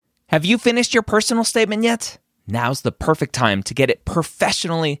Have you finished your personal statement yet? Now's the perfect time to get it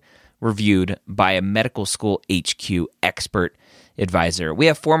professionally reviewed by a medical school HQ expert advisor. We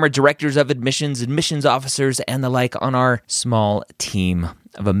have former directors of admissions, admissions officers, and the like on our small team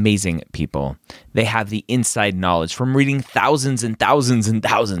of amazing people. They have the inside knowledge from reading thousands and thousands and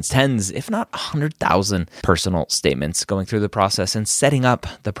thousands, tens, if not 100,000 personal statements, going through the process and setting up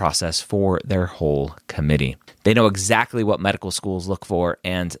the process for their whole committee. They know exactly what medical schools look for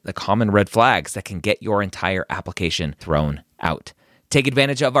and the common red flags that can get your entire application thrown out. Take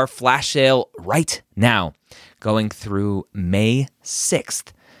advantage of our flash sale right now, going through May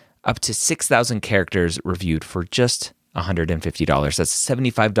 6th, up to 6,000 characters reviewed for just $150. That's a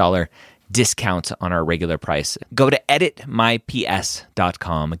 $75 discount on our regular price. Go to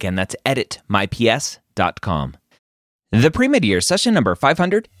editmyps.com. Again, that's editmyps.com. The Pre-Mid-Year, session number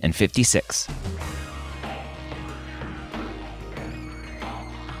 556.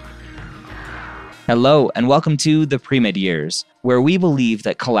 Hello, and welcome to the Pre-Med Years, where we believe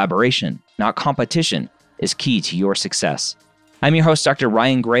that collaboration, not competition, is key to your success. I'm your host, Dr.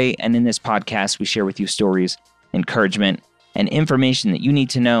 Ryan Gray, and in this podcast, we share with you stories, encouragement, and information that you need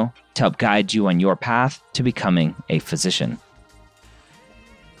to know to help guide you on your path to becoming a physician.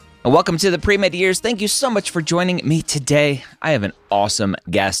 Welcome to the Pre-Med Years. Thank you so much for joining me today. I have an awesome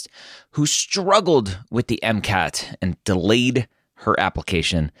guest who struggled with the MCAT and delayed her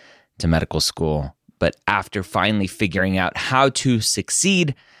application to medical school. But after finally figuring out how to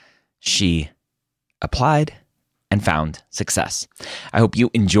succeed, she applied and found success. I hope you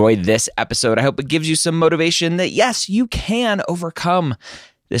enjoyed this episode. I hope it gives you some motivation that, yes, you can overcome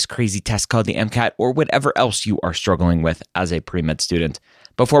this crazy test called the MCAT or whatever else you are struggling with as a pre-med student.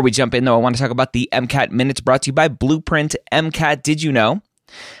 Before we jump in, though, I want to talk about the MCAT Minutes brought to you by Blueprint MCAT. Did you know?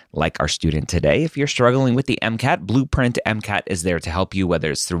 Like our student today, if you're struggling with the MCAT, Blueprint MCAT is there to help you, whether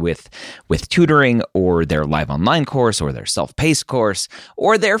it's through with tutoring or their live online course or their self-paced course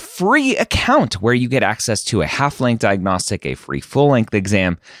or their free account where you get access to a half-length diagnostic, a free full-length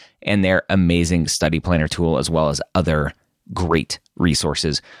exam, and their amazing study planner tool, as well as other great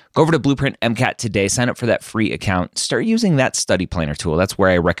resources. Go over to Blueprint MCAT today, sign up for that free account, start using that study planner tool. That's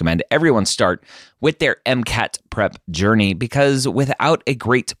where I recommend everyone start with their MCAT prep journey, because without a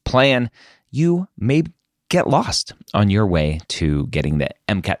great plan, you may get lost on your way to getting the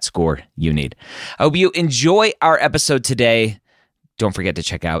MCAT score you need. I hope you enjoy our episode today. Don't forget to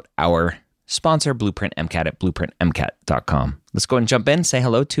check out our sponsor, Blueprint MCAT, at blueprintmcat.com. Let's go and jump in. Say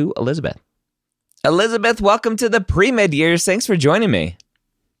hello to Elizabeth. Elizabeth, welcome to the Pre-Med Years. Thanks for joining me.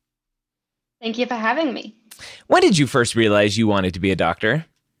 Thank you for having me. When did you first realize you wanted to be a doctor?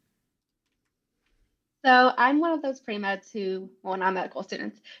 So I'm one of those pre-meds non-medical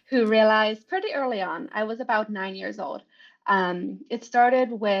students, who realized pretty early on. I was about 9 years old. It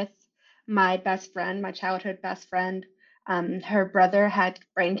started with my best friend, my childhood best friend. Her brother had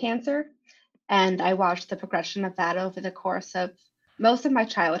brain cancer, and I watched the progression of that over the course of most of my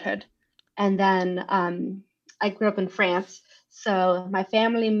childhood. And then I grew up in France. So my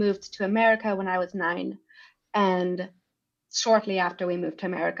family moved to America when I was 9. And shortly after we moved to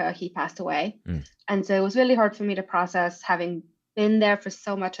America, he passed away. And so it was really hard for me to process, having been there for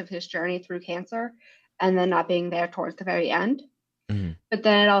so much of his journey through cancer and then not being there towards the very end. But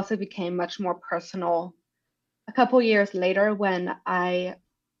then it also became much more personal a couple years later when I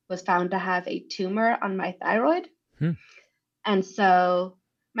was found to have a tumor on my thyroid. And so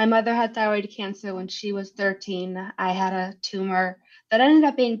my mother had thyroid cancer when she was 13. I had a tumor that ended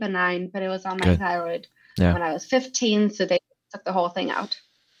up being benign, but it was on my thyroid when I was 15. So they took the whole thing out.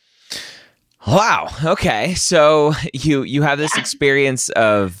 Wow. Okay. So you have this experience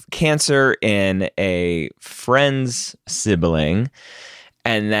of cancer in a friend's sibling,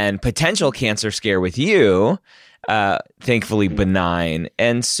 and then potential cancer scare with you, thankfully benign.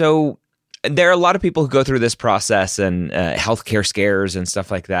 And so there are a lot of people who go through this process and healthcare scares and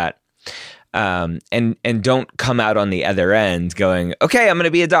stuff like that, and don't come out on the other end going, okay, I'm going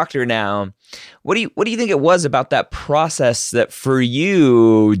to be a doctor now. What do you think it was about that process that for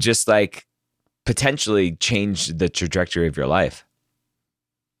you just like potentially changed the trajectory of your life?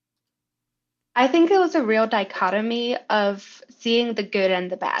 I think it was a real dichotomy of seeing the good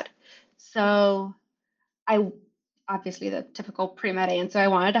and the bad. So obviously the typical pre-med answer, I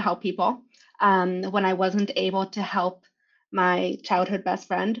wanted to help people. When I wasn't able to help my childhood best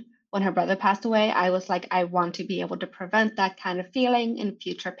friend when her brother passed away, I was like, I want to be able to prevent that kind of feeling in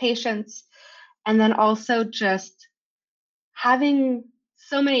future patients. And then also just having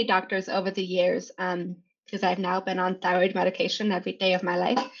so many doctors over the years, because I've now been on thyroid medication every day of my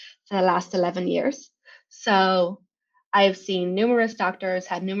life for the last 11 years. So I've seen numerous doctors,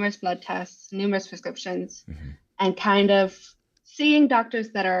 had numerous blood tests, numerous prescriptions, Mhm. and kind of seeing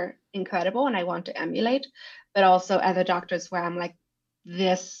doctors that are incredible and I want to emulate, but also other doctors where I'm like,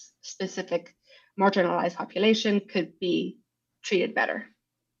 this specific marginalized population could be treated better.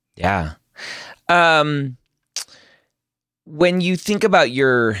 Yeah. Um, when you think about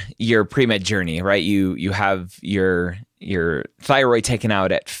your pre-med journey, right? You have your thyroid taken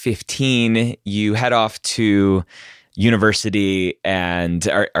out at 15. You head off to university, and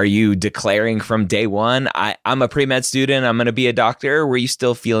are you declaring from day one, I'm a pre-med student, I'm going to be a doctor? Or were you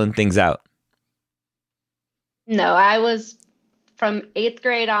still feeling things out? No, I was from eighth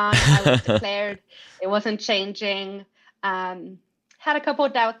grade on, I was declared it wasn't changing. Um, had a couple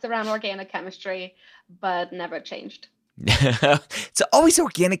of doubts around organic chemistry, but never changed. It's always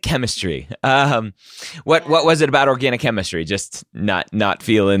organic chemistry. What Yeah. was it about organic chemistry? Just not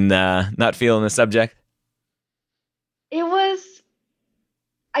feeling not feeling the subject. It was,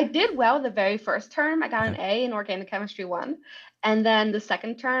 I did well the very first term. I got Okay. an A in organic chemistry one. And then the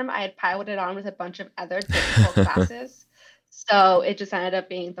second term, I had piloted on with a bunch of other difficult classes. So it just ended up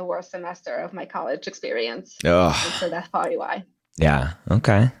being the worst semester of my college experience. And Oh, so that's probably why. yeah.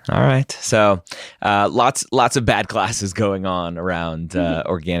 Okay. All right. So, lots of bad classes going on around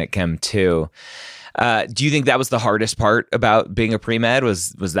organic chem too. Do you think that was the hardest part about being a pre-med?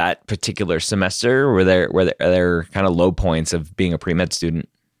 Was that particular semester? Or are there kind of low points of being a pre-med student?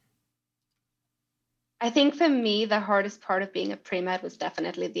 I think for me, the hardest part of being a pre-med was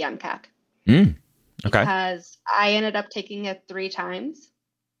definitely the MCAT Mm, okay. because I ended up taking it three times.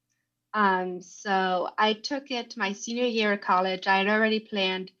 So I took it my senior year of college. I had already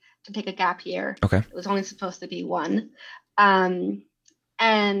planned to take a gap year. Okay. It was only supposed to be one. Um,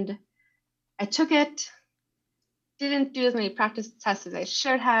 and I took it, didn't do as many practice tests as I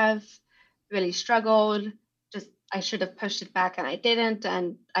should have, really struggled. Just I should have pushed it back and I didn't,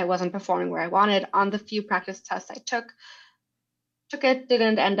 and I wasn't performing where I wanted on the few practice tests I took it,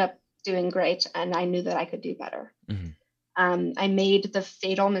 didn't end up doing great, and I knew that I could do better. Mhm. I made the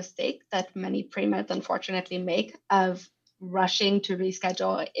fatal mistake that many pre-meds unfortunately make of rushing to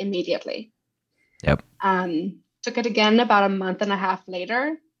reschedule immediately. Yep. Took it again about a month and a half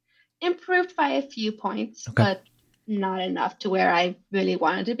later, improved by a few points, Okay. but not enough to where I really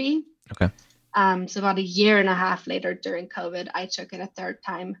wanted to be. Okay. So about a year and a half later during COVID, I took it a third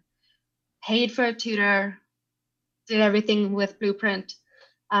time, paid for a tutor, did everything with Blueprint,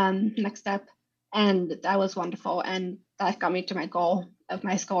 next step, and that was wonderful. And that got me to my goal of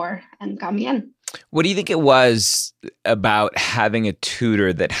my score and got me in. What do you think it was about having a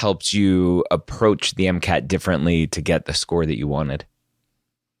tutor that helped you approach the MCAT differently to get the score that you wanted?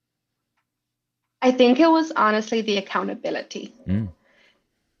 I think it was honestly the accountability. Mm.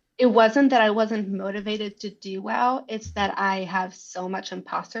 It wasn't that I wasn't motivated to do well, it's that I have so much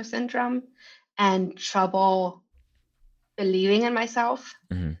imposter syndrome and trouble believing in myself.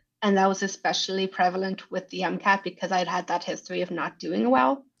 Mhm. And that was especially prevalent with the MCAT because I'd had that history of not doing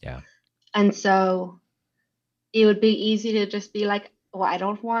well. Yeah. And so it would be easy to just be like, well, I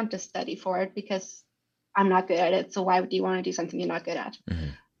don't want to study for it because I'm not good at it. So why would you want to do something you're not good at?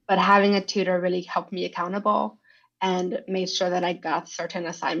 Mhm. But having a tutor really helped me accountable and made sure that I got certain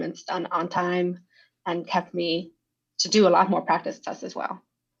assignments done on time and kept me to do a lot more practice tests as well.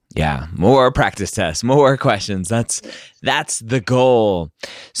 Yeah, more practice tests, more questions. Yes. That's the goal.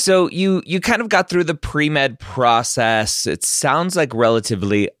 So you kind of got through the pre-med process. It sounds like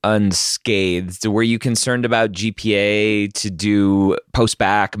relatively unscathed. Were you concerned about GPA to do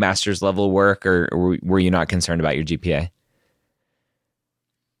post-bac master's level work, or were you not concerned about your GPA?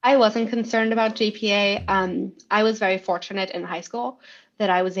 I wasn't concerned about GPA. I was very fortunate in high school that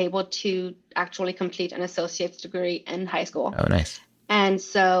I was able to actually complete an associate's degree in high school. Oh, nice. And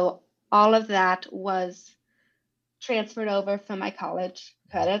so all of that was transferred over from my college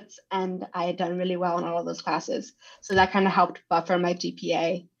credits, and I had done really well in all of those classes. So that kind of helped buffer my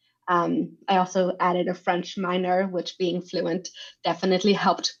GPA. I also added a French minor, which being fluent definitely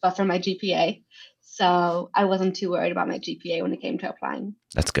helped buffer my GPA. So I wasn't too worried about my GPA when it came to applying.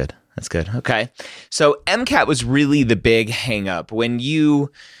 That's good. That's good. Okay. So MCAT was really the big hang up. When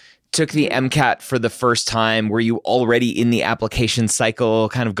you took the Mhm. MCAT for the first time, were you already in the application cycle,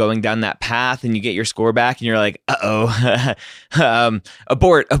 kind of going down that path, and you get your score back and you're like, uh-oh,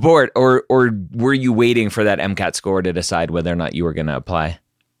 abort, or were you waiting for that MCAT score to decide whether or not you were going to apply?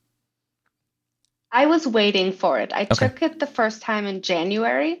 I was waiting for it. I Okay. took it the first time in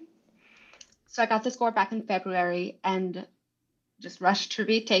January. So I got the score back in February and just rushed to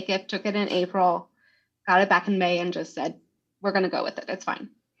retake it, took it in April, got it back in May, and just said, we're going to go with it. It's fine.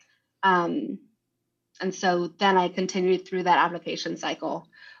 Um, And so then I continued through that application cycle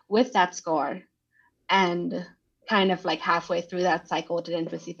with that score, and kind of like halfway through that cycle,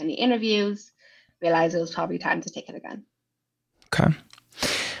 didn't receive any interviews, realized it was probably time to take it again. Okay.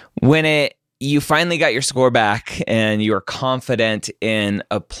 When you finally got your score back and you were confident in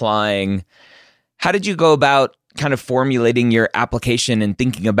applying, how did you go about kind of formulating your application and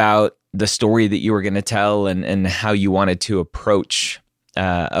thinking about the story that you were going to tell and how you wanted to approach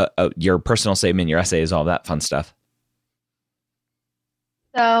your personal statement, your essays, all that fun stuff?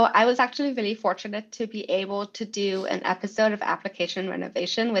 So I was actually really fortunate to be able to do an episode of Application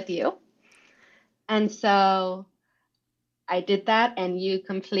Renovation with you. And so I did that, and you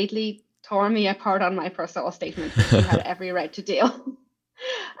completely tore me apart on my personal statement, which you had every right to do.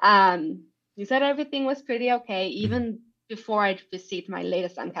 You said everything was pretty okay, even before I received my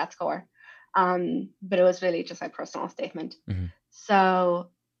latest MCAT score. But it was really just my personal statement. Mm-hmm. So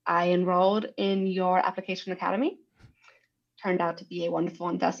I enrolled in your application academy. Turned out to be a wonderful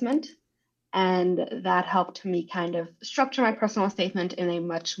investment. And that helped me kind of structure my personal statement in a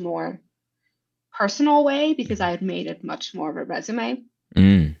much more personal way, because I had made it much more of a resume.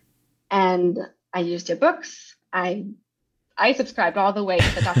 And I used your books. I subscribed all the way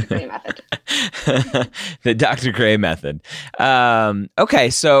to the Dr. Gray method. The Dr. Gray method. Okay,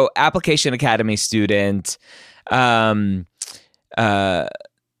 so Application Academy student,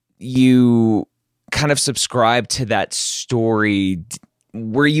 you kind of subscribe to that story.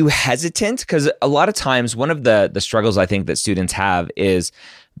 Were you hesitant? Because a lot of times one of the struggles I think that students have is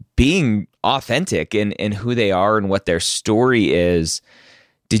being authentic in who they are and what their story is.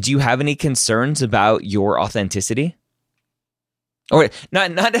 Did you have any concerns about your authenticity? Or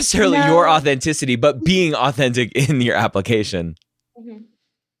not necessarily your authenticity, but being authentic in your application? Mm-hmm.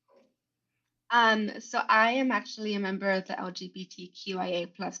 So I am actually a member of the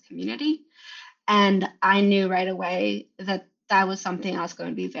LGBTQIA plus community. And I knew right away that that was something I was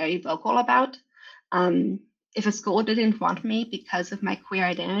going to be very vocal about. If a school didn't want me because of my queer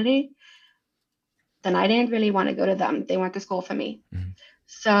identity, then I didn't really want to go to them. They weren't the school for me. Mm-hmm.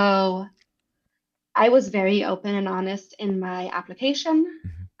 So I was very open and honest in my application.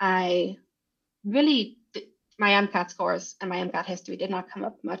 Mm-hmm. I really, my MCAT scores and my MCAT history did not come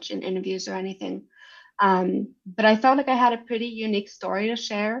up much in interviews or anything. But I felt like I had a pretty unique story to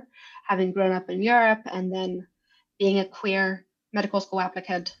share, having grown up in Europe and then being a queer medical school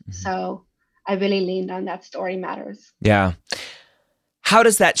applicant. Mm-hmm. So I really leaned on that story matters. Yeah. How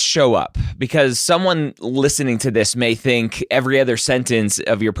does that show up? Because someone listening to this may think every other sentence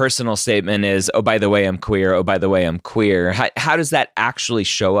of your personal statement is, oh, by the way, I'm queer. Oh, by the way, I'm queer. How does that actually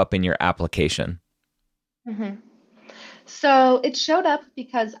show up in your application? Mm-hmm. So it showed up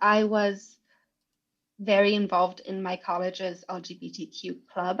because I was very involved in my college's LGBTQ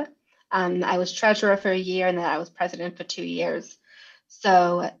club. I was treasurer for a year, and then I was president for 2 years.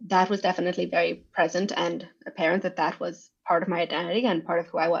 So that was definitely very present and apparent that that was part of my identity and part of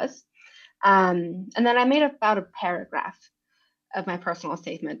who I was. And then I made about a paragraph of my personal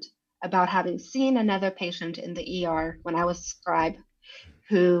statement about having seen another patient in the ER when I was a scribe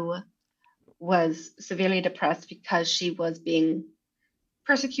who was severely depressed because she was being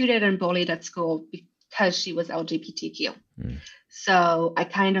persecuted and bullied at school because she was LGBTQ. So I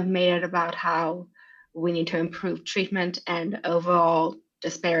kind of made it about how we need to improve treatment and overall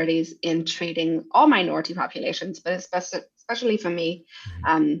disparities in treating all minority populations, but especially for me,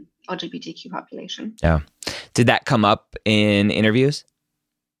 LGBTQ population. Yeah. Did that come up in interviews?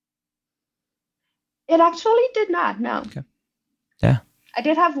 It actually did not, no. Okay. Yeah. I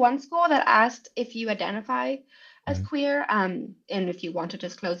did have one school that asked if you identify as queer, and if you want to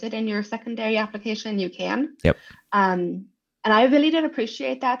disclose it in your secondary application, you can. Yep. And I really did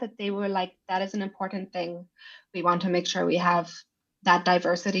appreciate that they were like, that is an important thing. We want to make sure we have that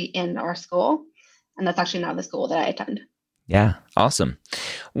diversity in our school. And that's actually not the school that I attend. Yeah. Awesome.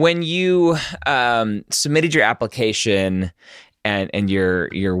 When you submitted your application and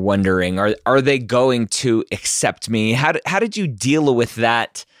you're wondering, are they going to accept me? How did you deal with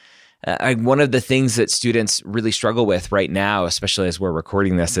that? One of the things that students really struggle with right now, especially as we're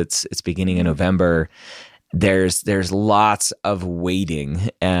recording this, it's beginning in November. There's lots of waiting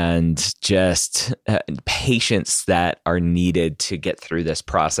and just patience that are needed to get through this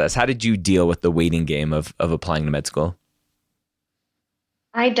process. How did you deal with the waiting game of applying to med school?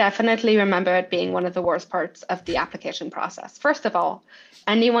 I definitely remember it being one of the worst parts of the application process. First of all,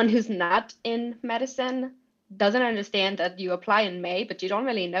 anyone who's not in medicine doesn't understand that you apply in May, but you don't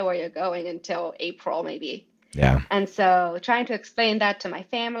really know where you're going until April, maybe. Yeah. And so trying to explain that to my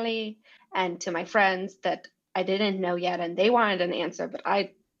family and to my friends that I didn't know yet, and they wanted an answer, but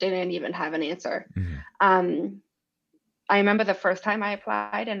I didn't even have an answer. Mhm. Um, I remember the first time I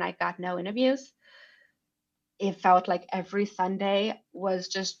applied and I got no interviews. It felt like every Sunday was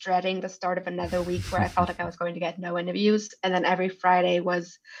just dreading the start of another week where I felt like I was going to get no interviews. And then every Friday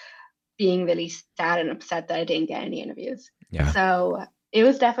was being really sad and upset that I didn't get any interviews. Yeah. So it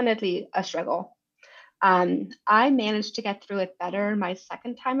was definitely a struggle. I managed to get through it better my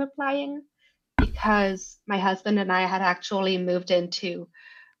second time applying because my husband and I had actually moved into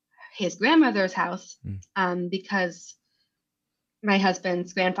his grandmother's house Mm. because my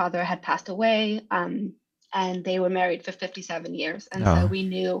husband's grandfather had passed away, and they were married for 57 years. And so Oh, we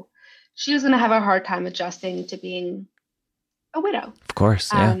knew she was going to have a hard time adjusting to being a widow. of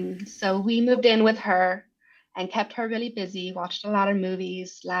course. Yeah. So we moved in with her and kept her really busy, watched a lot of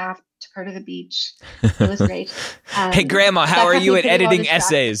movies, laughed, took her to the beach. It was great. Hey, Grandma, how That are kept you me at pretty well editing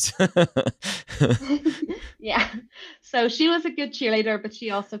distracted. essays? Yeah. So she was a good cheerleader, but she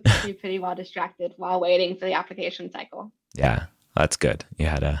also kept me pretty well distracted while waiting for the application cycle. Yeah, that's good. You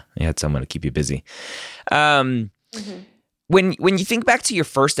had someone to keep you busy. Um, hmm when you think back to your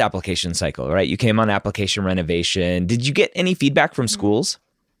first application cycle, right? You came on application renovation. Did you get any feedback from schools?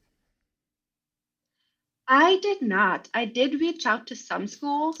 I did not. I did reach out to some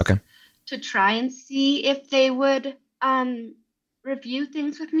schools Okay. to try and see if they would review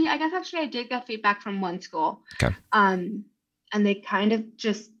things with me. I guess actually I did get feedback from one school. Okay. And they kind of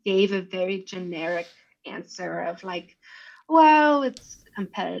just gave a very generic answer of like, well, it's a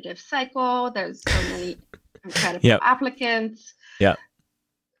competitive cycle. There's so many incredible Yep. applicants. Yep.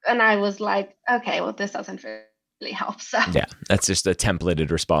 And I was like, okay, well, this doesn't really help. So Yeah, that's just a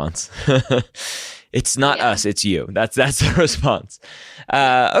templated response. It's not yeah. us, it's you. That's the response.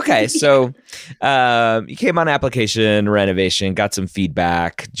 Okay, so you came on application renovation, got some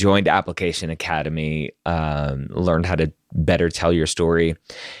feedback, joined Application Academy, learned how to better tell your story.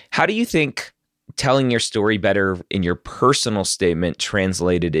 How do you think telling your story better in your personal statement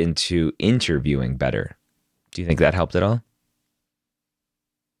translated into interviewing better? Do you think that helped at all?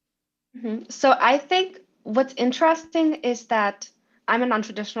 So I think what's interesting is that I'm a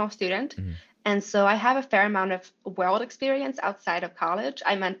non-traditional student, Mhm. and so I have a fair amount of world experience outside of college.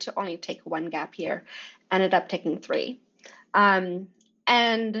 I meant to only take one gap year, ended up taking three. Um,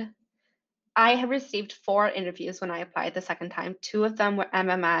 and I have received four interviews when I applied the second time. Two of them were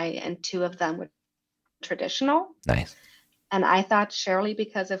MMI and two of them were traditional. Nice. And I thought surely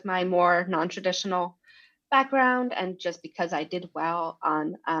because of my more non-traditional background and just because I did well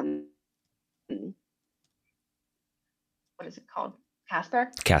on what is it called?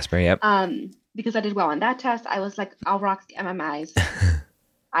 Casper. Casper, yep. Because I did well on that test, I was like, I'll rock the MMIs.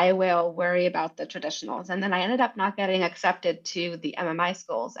 I will worry about the traditionals. And then I ended up not getting accepted to the MMI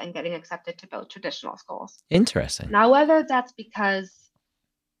schools and getting accepted to both traditional schools. Interesting. Now, whether that's because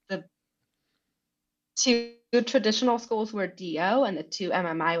the two traditional schools were DO and the two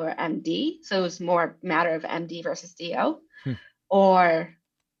MMI were MD, so it was more a matter of MD versus DO, Hmm. or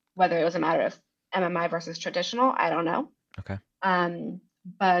whether it was a matter of MMI versus traditional, I don't know. Okay.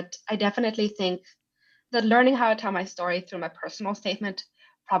 But I definitely think that learning how to tell my story through my personal statement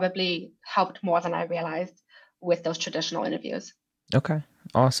probably helped more than I realized with those traditional interviews. Okay.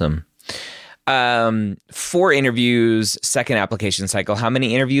 Awesome. 4 interviews, second application cycle. How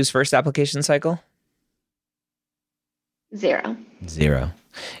many interviews first application cycle? 0. 0.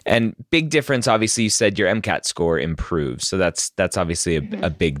 And big difference, obviously, you said your MCAT score improves. So that's obviously a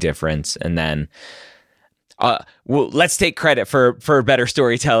big difference. And then well, let's take credit for better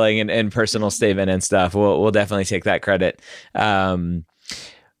storytelling and personal statement and stuff. We'll definitely take that credit.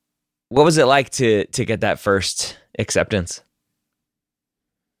 What was it like to get that first acceptance?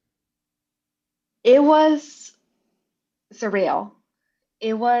 It was surreal.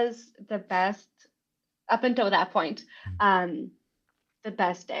 It was the best up until that point. The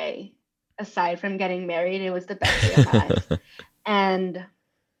best day, aside from getting married, it was the best day of my life. And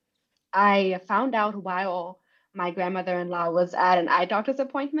I found out while my grandmother-in-law was at an eye doctor's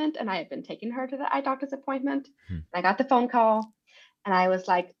appointment, and I had been taking her to the eye doctor's appointment. I got the phone call, and I was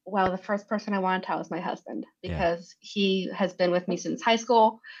like, well, the first person I want to tell is my husband, because he has been with me since high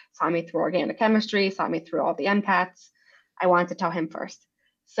school, saw me through organic chemistry, saw me through all the MCATs. I wanted to tell him first.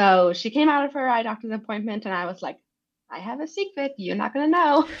 So she came out of her eye doctor's appointment, and I was like, I have a secret. You're not going to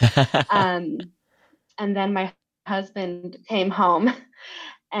know. And then my husband came home,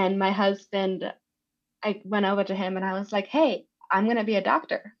 and my husband, I went over to him and I was like, hey, I'm going to be a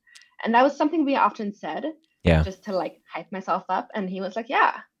doctor. And that was something we often said, just to like hype myself up. And he was like,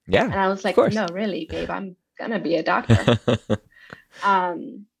 yeah. And I was like, no, really, babe, I'm going to be a doctor.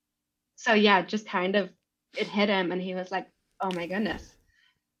 So yeah, just kind of, it hit him and he was like, oh my goodness.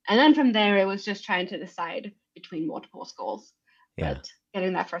 And then from there, it was just trying to decide between multiple schools. Yeah. But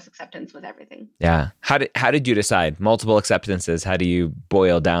getting that first acceptance was everything. Yeah. How did you decide? Multiple acceptances. How do you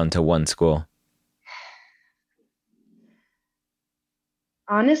boil down to one school?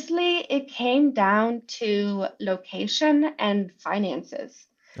 Honestly, it came down to location and finances.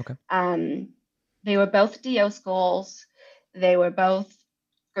 Okay. Um, they were both DO schools. They were both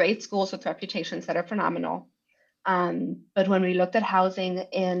great schools with reputations that are phenomenal. But when we looked at housing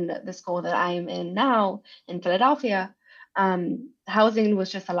in the school that I'm in now in Philadelphia, housing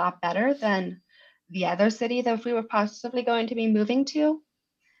was just a lot better than the other city that we were possibly going to be moving to.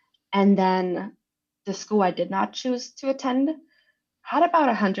 And then the school I did not choose to attend had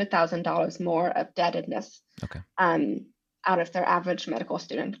about $100,000 more of indebtedness Okay. um, out of their average medical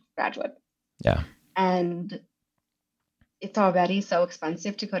student graduate. Yeah. And it's already so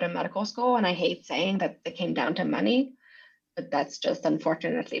expensive to go to medical school. And I hate saying that it came down to money, but that's just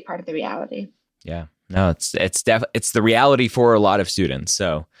unfortunately part of the reality. Yeah. No, it's the reality for a lot of students.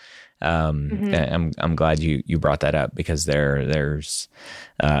 So I'm glad you brought that up, because there's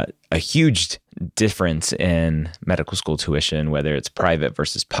a huge difference in medical school tuition, whether it's private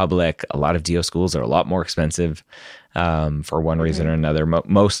versus public. A lot of DO schools are a lot more expensive for one reason or another,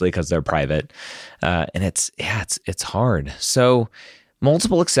 mostly because they're private, and it's hard. So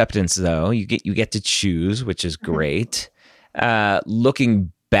multiple acceptance, though, you get to choose, which is great.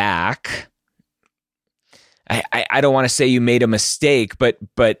 Looking back, I don't want to say you made a mistake, but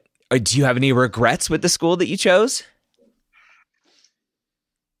do you have any regrets with the school that you chose?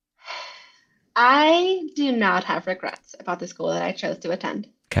 I do not have regrets about the school that I chose to attend.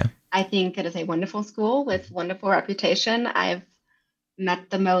 Okay. I think it is a wonderful school with wonderful reputation. I've met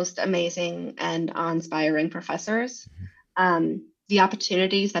the most amazing and awe-inspiring professors. The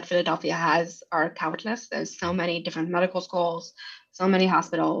opportunities that Philadelphia has are countless. There's so many different medical schools, so many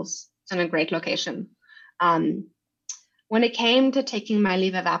hospitals. It's in a great location. Um, when it came to taking my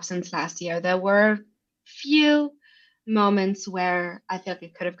leave of absence last year, there were few moments where I feel like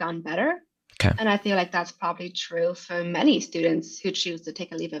it could have gone better. Okay. And I feel like that's probably true for many students who choose to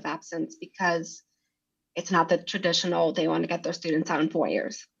take a leave of absence, because it's not the traditional, they want to get their students out in 4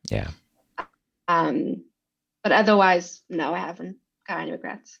 years. Yeah. But otherwise, no, I haven't got any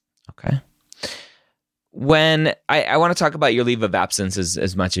regrets. Okay. When I want to talk about your leave of absence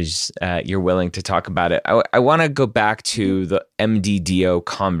as much as you're willing to talk about it, I want to go back to the MDDO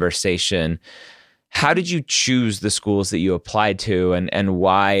conversation. How did you choose the schools that you applied to, and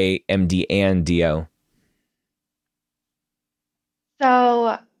why MD and DO?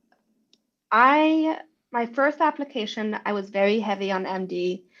 So my first application, I was very heavy on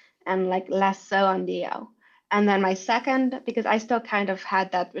MD and like less so on DO. And then my second, because I still kind of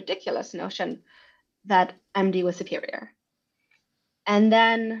had that ridiculous notion that MD was superior. And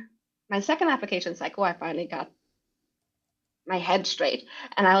then my second application cycle, I finally got my head straight.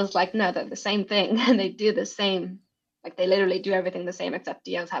 And I was like, no, they're the same thing. And they do the same, like they literally do everything the same, except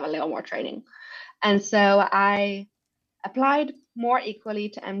DOs have a little more training. And so I applied more equally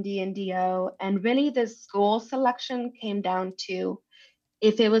to MD and DO. And really the school selection came down to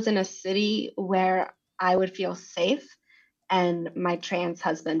if it was in a city where I would feel safe and my trans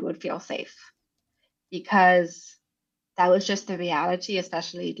husband would feel safe, because that was just the reality,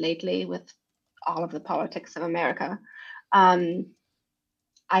 especially lately with all of the politics of America.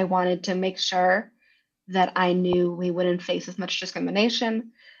 I wanted to make sure that I knew we wouldn't face as much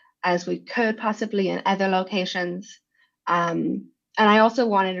discrimination as we could possibly in other locations. And I also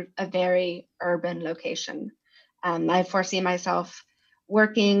wanted a very urban location. I foresee myself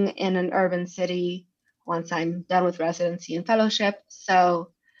working in an urban city once I'm done with residency and fellowship. So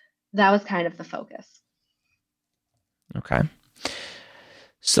that was kind of the focus. Okay.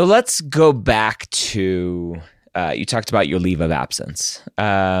 So let's go back to, you talked about your leave of absence.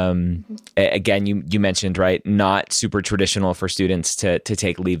 Again, you mentioned, right, not super traditional for students to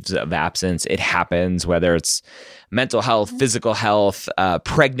take leaves of absence. It happens, whether it's mental health, physical health,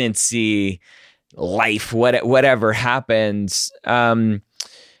 pregnancy, life, whatever happens.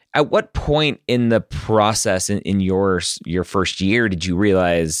 At what point in the process in your first year did you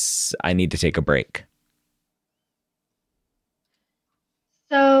realize I need to take a break?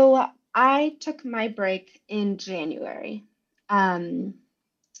 So I took my break in January.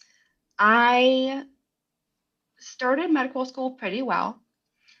 I started medical school pretty well.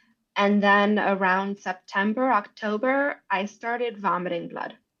 And then around September, October, I started vomiting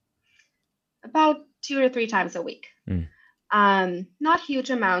blood about 2 to 3 times a week. Not huge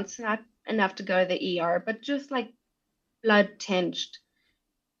amounts, not enough to go to the ER, but just like blood tinged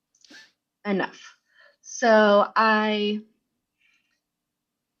enough. So I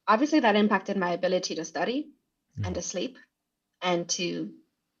obviously that impacted my ability to study and Mhm. to sleep and to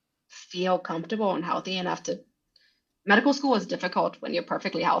feel comfortable and healthy enough to. Medical school is difficult when you're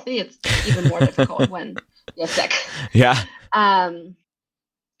perfectly healthy. It's even more difficult when you're sick. Yeah. Um,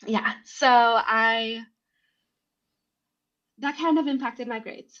 yeah, so I that kind of impacted my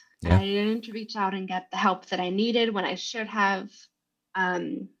grades. Yeah. I didn't reach out and get the help that I needed when I should have.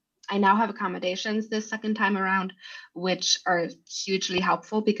 Um, I now have accommodations this second time around, which are hugely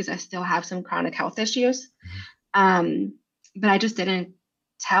helpful because I still have some chronic health issues. Mhm. Um, but I just didn't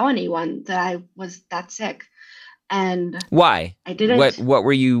tell anyone that I was that sick. And Why? I What didn't, what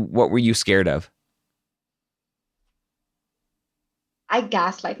were you scared of? I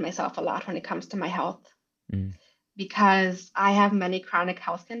gaslight myself a lot when it comes to my health Mm. because I have many chronic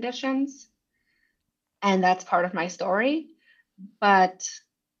health conditions and that's part of my story. But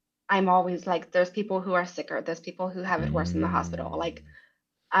I'm always like, there's people who are sicker, there's people who have it worse in the hospital. Mm. Like,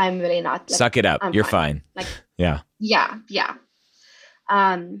 I'm really not like, Suck it up. I'm You're fine. fine. Like, Yeah. yeah, yeah.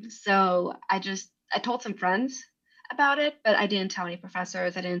 So I told some friends about it, but I didn't tell any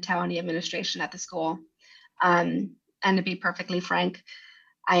professors. I didn't tell any administration at the school. Um, and to be perfectly frank,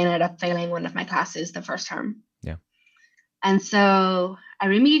 I ended up failing one of my classes the first term. Yeah. And so I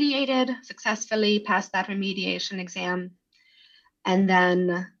remediated successfully, passed that remediation exam, and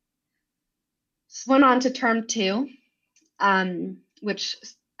then went on to term two, which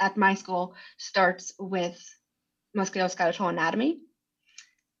at my school starts with musculoskeletal anatomy.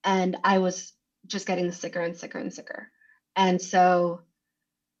 And I was just getting sicker and sicker and sicker. And so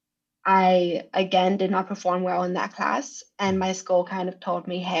I again did not perform well in that class. And Mm. my school kind of told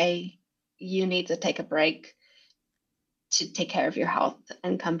me, hey, you need to take a break to take care of your health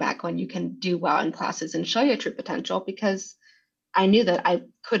and come back when you can do well in classes and show your true potential because I knew that I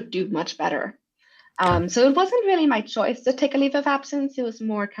could do much better. Okay. So it wasn't really my choice to take a leave of absence. It was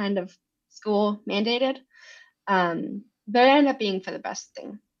more kind of school mandated. But it ended up being for the best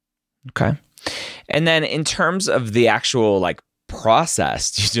thing. Okay. And then in terms of the actual like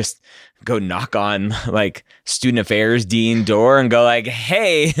process, you just go knock on like student affairs dean door and go like,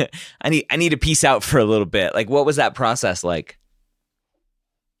 "Hey, I need to peace out for a little bit." Like what was that process like?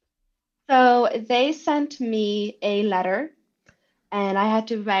 So they sent me a letter, and I had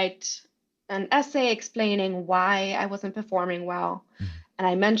to write an essay explaining why I wasn't performing well. Mhm. And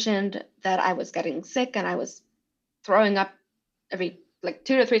I mentioned that I was getting sick and I was throwing up every like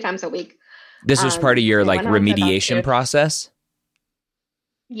 2 to 3 times a week. This was part of your And it like went on for about remediation process?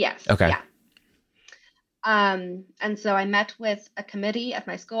 yes, Okay. yeah. And so I met with a committee at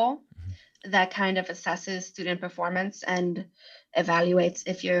my school that kind of assesses student performance and evaluates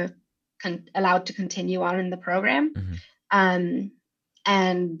if you're allowed to continue on in the program. Mm-hmm. Um,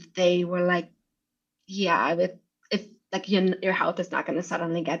 and they were like, yeah, I would, if like your health is not going to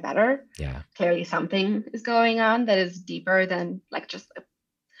suddenly get better. Yeah. Clearly, something is going on that is deeper than like just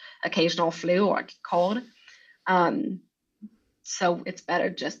occasional flu or cold. Um, so it's better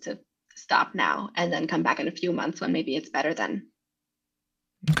just to stop now and then come back in a few months when maybe it's better then.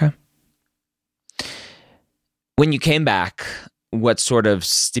 Okay. When you came back, what sort of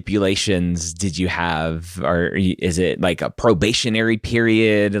stipulations did you have? Or is it like a probationary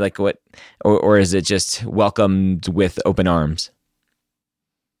period? Like what, or is it just welcomed with open arms?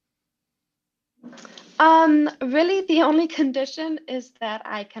 Really, the only condition is that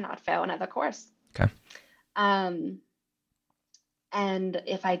I cannot fail another course. Okay. Um, and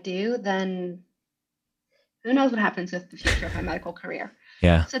if I do, then who knows what happens with the future of my medical career.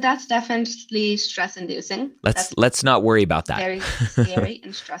 Yeah. So that's definitely stress inducing. That's Let's not worry about that. very scary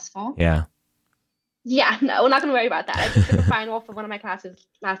and stressful. Yeah. Yeah, no, we're not going to worry about that. I just took a final for one of my classes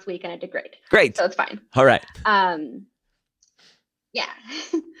last week and I did great. Great. So it's fine. All right. Yeah.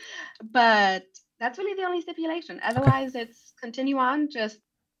 But that's really the only stipulation. Otherwise, it's continue on, just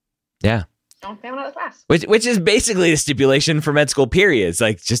Yeah. don't fail another class. Which is basically the stipulation for med school periods.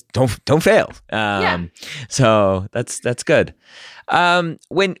 Like just don't fail. Yeah. So that's good. When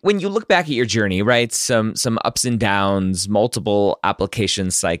you look back at your journey, right? Some ups and downs, multiple application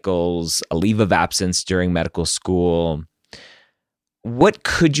cycles, a leave of absence during medical school. What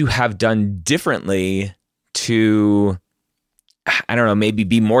could you have done differently to, I don't know, maybe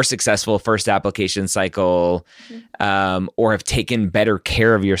be more successful first application cycle, or have taken better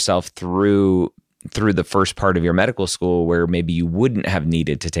care of yourself through the first part of your medical school where maybe you wouldn't have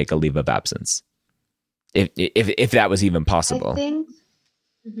needed to take a leave of absence, if that was even possible?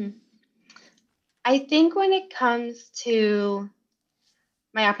 Mhm. I think when it comes to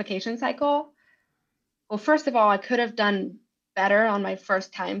my application cycle, well, first of all, I could have done better on my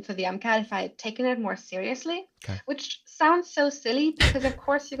first time for the MCAT if I had taken it more seriously, Okay. which sounds so silly because of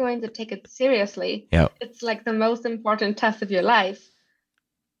course you're going to take it seriously. Yep. It's like the most important test of your life.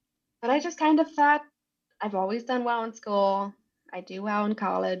 But I just kind of thought I've always done well in school. I do well in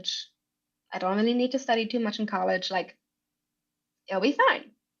college. I don't really need to study too much in college. Like, it'll be fine.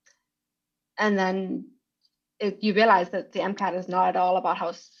 And then you realize that the MCAT is not at all about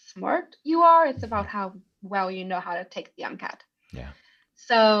how smart you are. It's about how well you know how to take the MCAT. Yeah.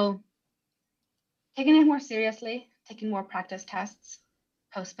 So taking it more seriously, taking more practice tests,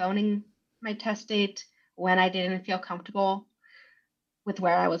 postponing my test date when I didn't feel comfortable with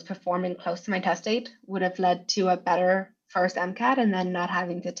where I was performing close to my test date would have led to a better first MCAT and then not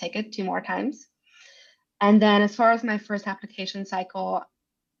having to take it 2 more times. And then as far as my first application cycle,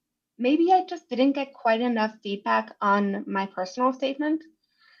 maybe I just didn't get quite enough feedback on my personal statement.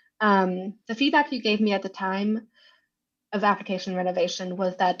 The feedback you gave me at the time of application renovation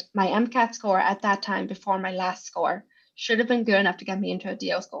was that my MCAT score at that time before my last score should have been good enough to get me into a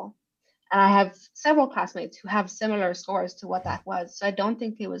DO school. And I have several classmates who have similar scores to what that was. So I don't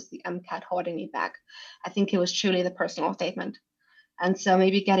think it was the MCAT holding me back. I think it was truly the personal statement. And so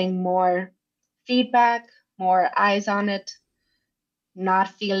maybe getting more feedback, more eyes on it, not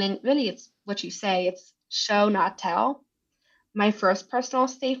feeling, really, it's what you say, it's show, not tell. My first personal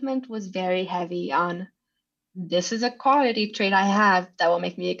statement was very heavy on this is a quality trait I have that will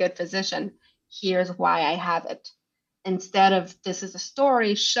make me a good physician. Here's why I have it. Instead of this is a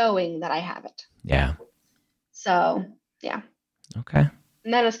story showing that I have it. Yeah. So, yeah. Okay.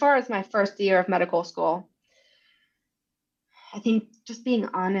 And then as far as my first year of medical school, I think just being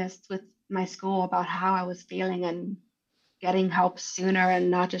honest with my school about how I was feeling and getting help sooner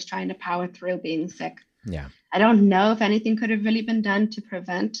and not just trying to power through being sick. Yeah. I don't know if anything could have really been done to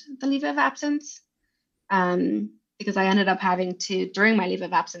prevent the leave of absence. Because I ended up having to, during my leave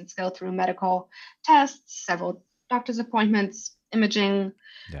of absence, go through medical tests, several doctor's appointments, imaging.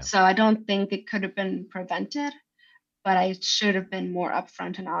 Yeah. So I don't think it could have been prevented, but I should have been more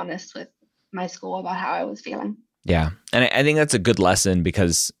upfront and honest with my school about how I was feeling. Yeah. And I think that's a good lesson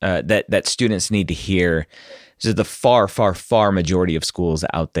because that students need to hear. So the far majority of schools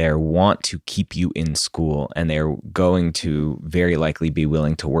out there want to keep you in school, and they're going to very likely be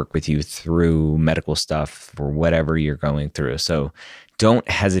willing to work with you through medical stuff for whatever you're going through. So don't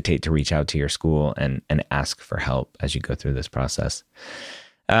hesitate to reach out to your school and ask for help as you go through this process.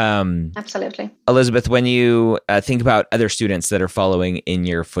 Absolutely. Elizabeth, when you think about other students that are following in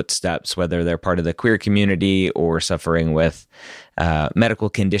your footsteps, whether they're part of the queer community or suffering with medical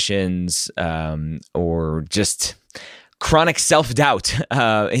conditions or just chronic self-doubt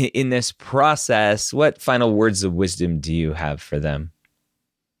in this process, what final words of wisdom do you have for them?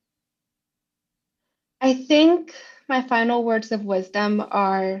 I think my final words of wisdom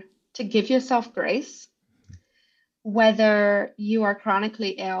are to give yourself grace. Whether you are chronically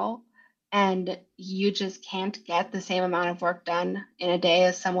ill and you just can't get the same amount of work done in a day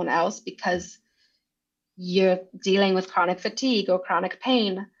as someone else because you're dealing with chronic fatigue or chronic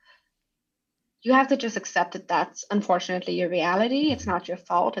pain, you have to just accept that that's unfortunately your reality. It's not your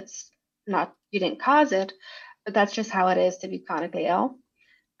fault. It's not, you didn't cause it, but that's just how it is to be chronically ill.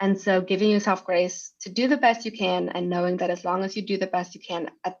 And so giving yourself grace to do the best you can and knowing that as long as you do the best you can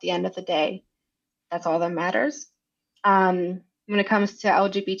at the end of the day, that's all that matters. When it comes to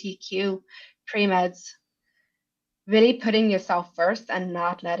LGBTQ pre-meds, really putting yourself first and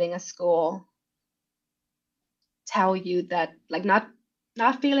not letting a school tell you that, like not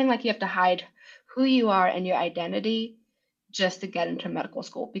feeling like you have to hide who you are and your identity just to get into medical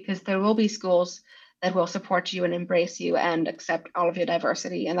school, because there will be schools that will support you and embrace you and accept all of your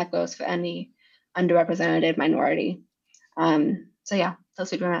diversity, and that goes for any underrepresented minority. So yeah,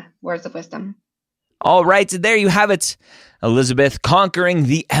 those would be my words of wisdom. All right, so there you have it. Elizabeth conquering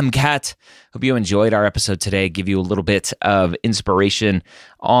the MCAT. Hope you enjoyed our episode today. Give you a little bit of inspiration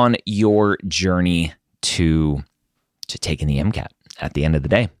on your journey to taking the MCAT. At the end of the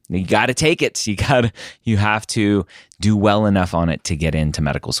day, you got to take it. You have to do well enough on it to get into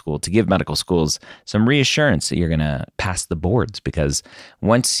medical school, to give medical schools some reassurance that you're going to pass the boards. Because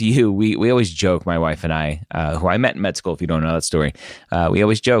once we always joke, my wife and I, who I met in med school, if you don't know that story, we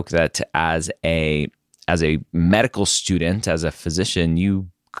always joke that as a medical student, as a physician, you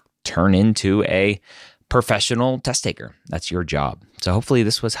turn into a professional test taker. That's your job. So hopefully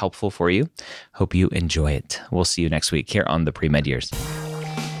this was helpful for you. Hope you enjoy it. We'll see you next week here on the Pre-Med Years.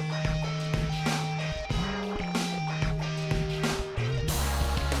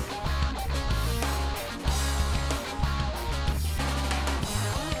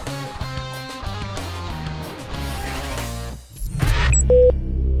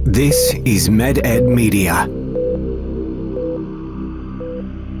 This is MedEd Media.